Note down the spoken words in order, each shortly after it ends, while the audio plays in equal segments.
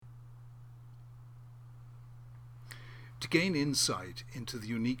To gain insight into the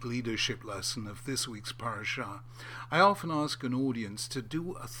unique leadership lesson of this week's parashah, I often ask an audience to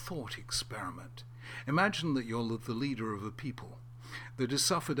do a thought experiment. Imagine that you're the leader of a people that has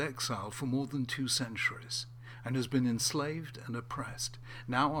suffered exile for more than 2 centuries and has been enslaved and oppressed.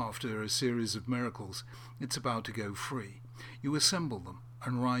 Now, after a series of miracles, it's about to go free. You assemble them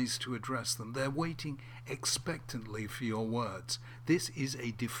and rise to address them. They're waiting expectantly for your words. This is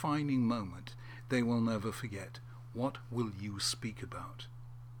a defining moment they will never forget. What will you speak about?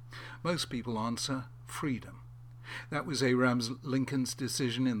 Most people answer freedom. That was Abraham Lincoln's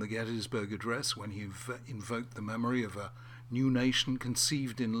decision in the Gettysburg Address when he invoked the memory of a new nation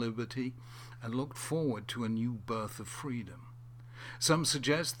conceived in liberty and looked forward to a new birth of freedom. Some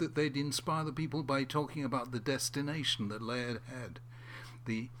suggest that they'd inspire the people by talking about the destination that lay ahead,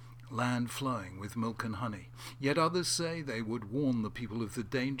 the land flowing with milk and honey. Yet others say they would warn the people of the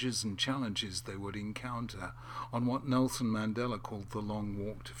dangers and challenges they would encounter on what Nelson Mandela called the long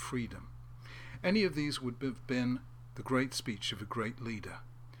walk to freedom. Any of these would have been the great speech of a great leader.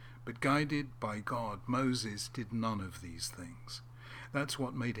 But guided by God, Moses did none of these things. That's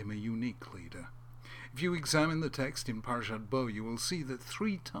what made him a unique leader. If you examine the text in Parashat Bo, you will see that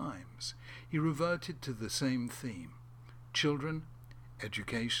 3 times he reverted to the same theme: children,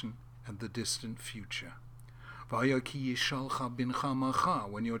 education, and the distant future. When your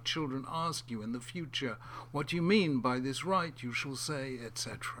children ask you in the future, what do you mean by this right, you shall say,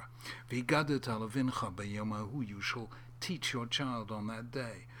 etc. You shall teach your child on that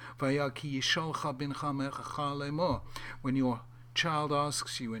day. When your child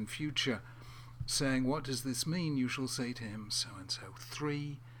asks you in future, saying, what does this mean, you shall say to him so and so.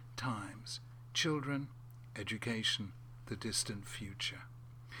 3 times. Children, education, the distant future.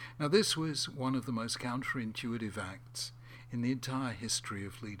 Now, this was one of the most counterintuitive acts in the entire history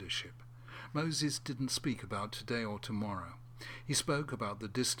of leadership. Moses didn't speak about today or tomorrow. He spoke about the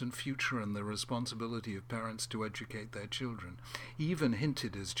distant future and the responsibility of parents to educate their children. He even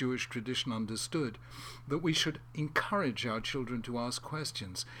hinted, as Jewish tradition understood, that we should encourage our children to ask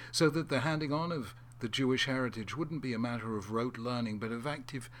questions so that the handing on of the Jewish heritage wouldn't be a matter of rote learning but of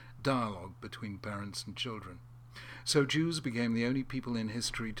active dialogue between parents and children. So Jews became the only people in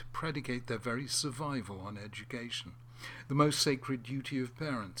history to predicate their very survival on education. The most sacred duty of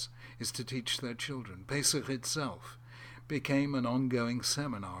parents is to teach their children. Pesach itself became an ongoing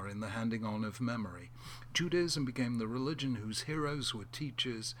seminar in the handing on of memory. Judaism became the religion whose heroes were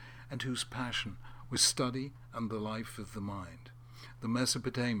teachers and whose passion was study and the life of the mind. The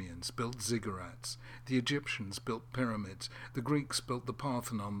Mesopotamians built ziggurats, the Egyptians built pyramids, the Greeks built the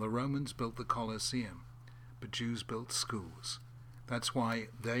Parthenon, the Romans built the Colosseum. But Jews built schools. That's why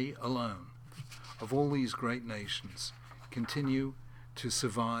they alone, of all these great nations, continue to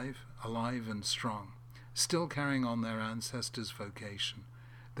survive, alive and strong, still carrying on their ancestors' vocation,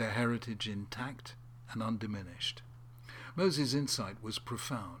 their heritage intact and undiminished. Moses' insight was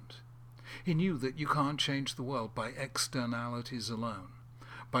profound. He knew that you can't change the world by externalities alone,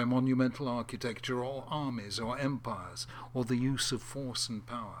 by monumental architecture or armies or empires or the use of force and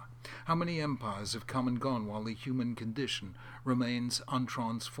power. How many empires have come and gone while the human condition remains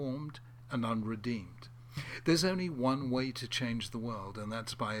untransformed and unredeemed? There's only one way to change the world, and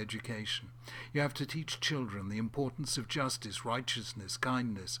that's by education. You have to teach children the importance of justice, righteousness,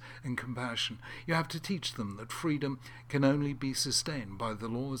 kindness, and compassion. You have to teach them that freedom can only be sustained by the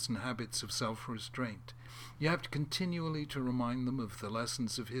laws and habits of self-restraint. You have to continually to remind them of the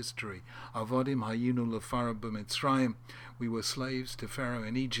lessons of history. Avodim hayinu lefarav b'Mitzrayim. We were slaves to Pharaoh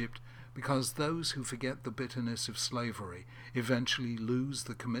in Egypt, because those who forget the bitterness of slavery eventually lose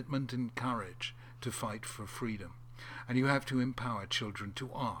the commitment and courage to fight for freedom. And you have to empower children to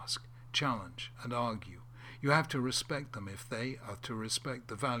ask, challenge, and argue. You have to respect them if they are to respect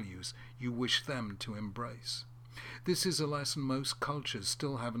the values you wish them to embrace. This is a lesson most cultures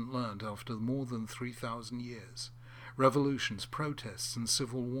still haven't learned after more than 3,000 years. Revolutions, protests, and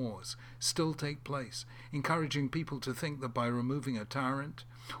civil wars still take place, encouraging people to think that by removing a tyrant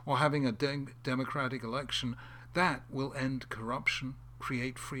or having a democratic election, that will end corruption,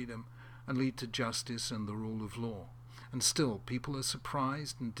 create freedom, and lead to justice and the rule of law. And still, people are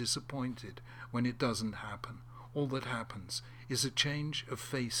surprised and disappointed when it doesn't happen. All that happens is a change of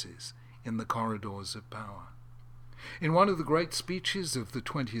faces in the corridors of power. In one of the great speeches of the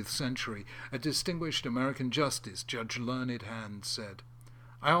 20th century, a distinguished American justice, Judge Learned Hand, said,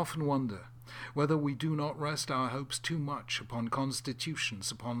 "I often wonder whether we do not rest our hopes too much upon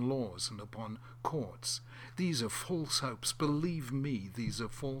constitutions, upon laws, and upon courts. These are false hopes. Believe me, these are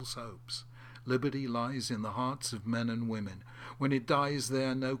false hopes. Liberty lies in the hearts of men and women. When it dies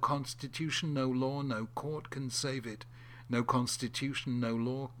there, no constitution, no law, no court can save it, No constitution, no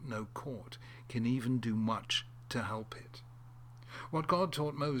law, no court can even do much to help it. What God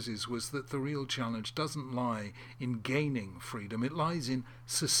taught Moses was that the real challenge doesn't lie in gaining freedom, it lies in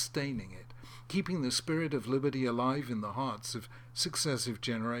sustaining it, keeping the spirit of liberty alive in the hearts of successive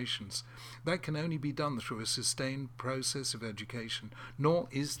generations. That can only be done through a sustained process of education, nor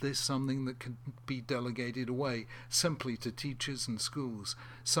is this something that can be delegated away simply to teachers and schools.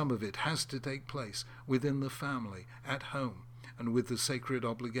 Some of it has to take place within the family, at home, and with the sacred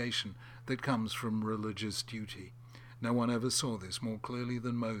obligation that comes from religious duty. No one ever saw this more clearly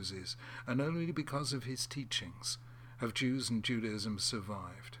than Moses, and only because of his teachings have Jews and Judaism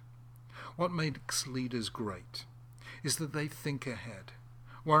survived. What makes leaders great is that they think ahead,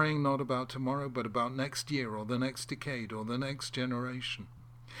 worrying not about tomorrow but about next year or the next decade or the next generation.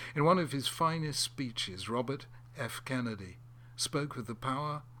 In one of his finest speeches, Robert F. Kennedy spoke of the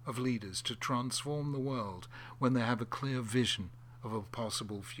power of leaders to transform the world when they have a clear vision of a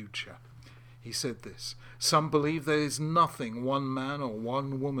possible future. He said this: "Some believe there is nothing one man or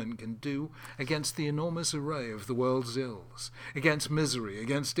one woman can do against the enormous array of the world's ills, against misery,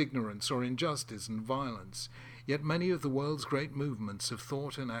 against ignorance or injustice and violence. Yet many of the world's great movements of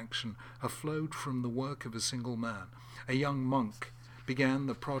thought and action have flowed from the work of a single man. A young monk began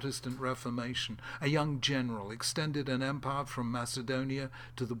the Protestant Reformation. A young general extended an empire from Macedonia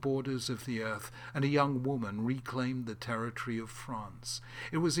to the borders of the earth, and a young woman reclaimed the territory of France.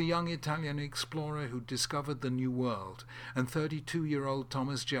 It was a young Italian explorer who discovered the New World, and 32-year-old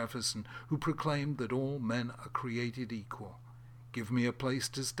Thomas Jefferson who proclaimed that all men are created equal. 'Give me a place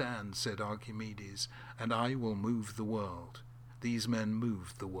to stand,' said Archimedes, 'and I will move the world.' These men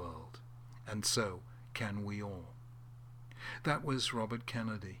moved the world, and so can we all." That was Robert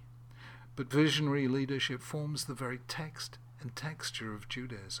Kennedy. But visionary leadership forms the very text and texture of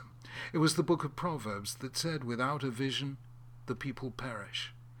Judaism. It was the book of Proverbs that said, "Without a vision, the people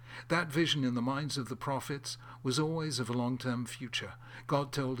perish." That vision in the minds of the prophets was always of a long-term future.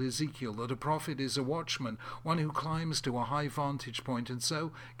 God told Ezekiel that a prophet is a watchman, one who climbs to a high vantage point and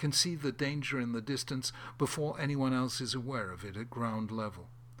so can see the danger in the distance before anyone else is aware of it at ground level.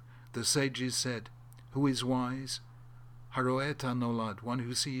 The sages said, "Who is wise? Haroeta Nolad," one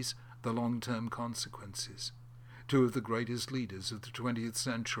who sees the long-term consequences. Two of the greatest leaders of the 20th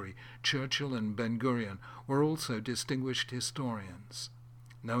century, Churchill and Ben-Gurion, were also distinguished historians.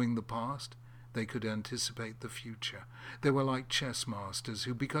 Knowing the past, they could anticipate the future. They were like chess masters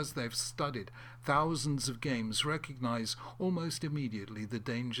who, because they've studied thousands of games, recognize almost immediately the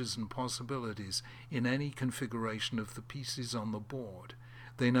dangers and possibilities in any configuration of the pieces on the board.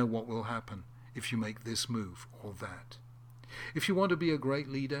 They know what will happen if you make this move or that. If you want to be a great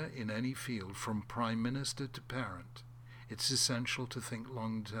leader in any field, from prime minister to parent, it's essential to think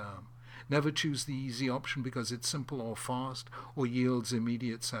long-term. Never choose the easy option because it's simple or fast or yields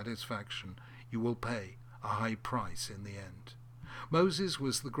immediate satisfaction. You will pay a high price in the end. Moses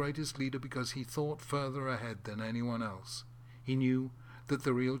was the greatest leader because he thought further ahead than anyone else. He knew that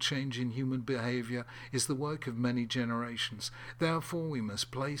the real change in human behavior is the work of many generations. Therefore, we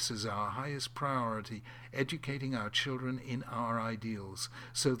must place as our highest priority educating our children in our ideals,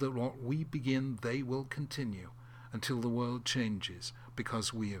 so that what we begin they will continue until the world changes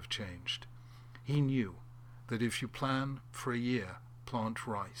because we have changed. He knew that if you plan for a year, plant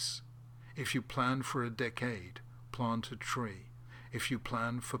rice. If you plan for a decade, plant a tree. If you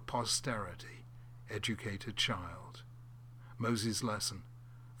plan for posterity, educate a child. Moses' lesson,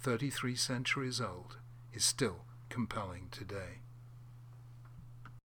 33 centuries old, is still compelling today.